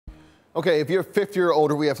Okay, if you're 50 or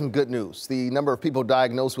older, we have some good news. The number of people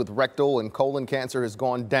diagnosed with rectal and colon cancer has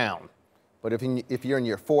gone down. But if you're in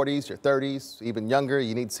your 40s, your 30s, even younger,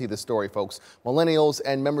 you need to see this story, folks. Millennials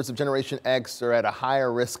and members of Generation X are at a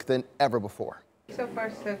higher risk than ever before. So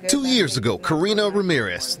far, so good. 2 years ago, Karina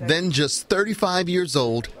Ramirez, then just 35 years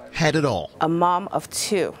old, had it all. A mom of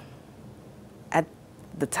two at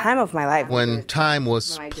the time of my life. When time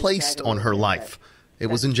was placed on her life, it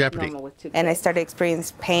was in jeopardy. And I started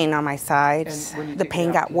experiencing pain on my sides. The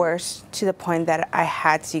pain got worse to the point that I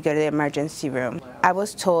had to go to the emergency room. I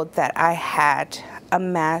was told that I had a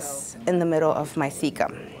mass in the middle of my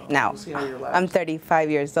cecum. Now, I'm 35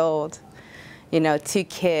 years old, 2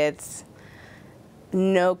 kids,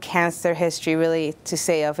 no cancer history really to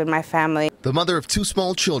say of in my family. The mother of 2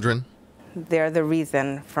 small children. They're the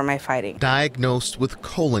reason for my fighting. Diagnosed with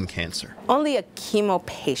colon cancer. Only a chemo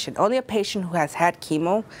patient, only a patient who has had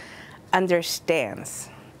chemo understands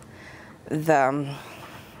the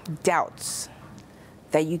doubts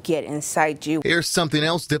that you get inside you. Here's something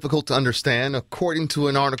else difficult to understand. According to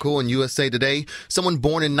an article in USA Today, someone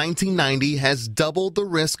born in 1990 has doubled the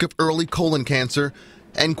risk of early colon cancer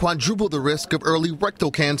and quadruple the risk of early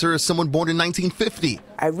rectal cancer as someone born in 1950.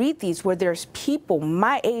 I read these where there's people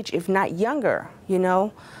my age, if not younger,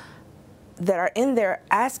 that are in there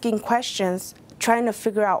asking questions, trying to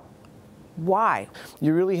figure out why.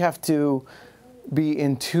 You really have to be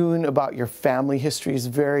in tune about your family history is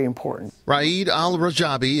very important. Raed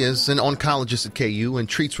Al-Rajabi is an oncologist at KU and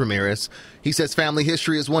treats Ramirez. He says family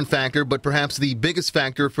history is one factor, but perhaps the biggest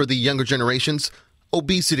factor for the younger generations,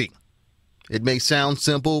 obesity. It may sound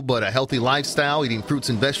simple, but a healthy lifestyle, eating fruits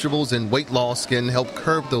and vegetables, and weight loss can help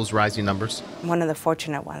curb those rising numbers. One of the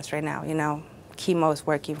fortunate ones right now, chemo is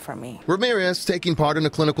working for me. Ramirez taking part in a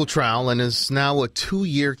clinical trial and is now a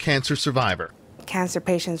 2-year cancer survivor. Cancer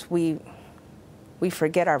patients, we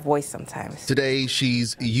forget our voice sometimes. Today,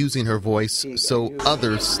 she's using her voice so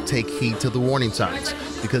others take heed to the warning signs.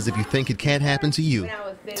 Because if you think it can't happen to you.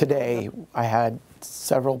 Today, I had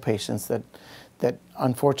several patients that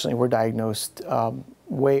unfortunately were diagnosed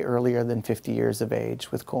way earlier than 50 years of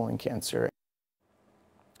age with colon cancer.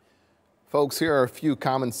 Folks, here are a few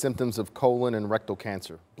common symptoms of colon and rectal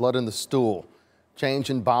cancer. Blood in the stool, change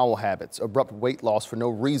in bowel habits, abrupt weight loss for no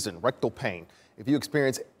reason, rectal pain. If you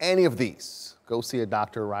experience any of these, go see a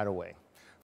doctor right away.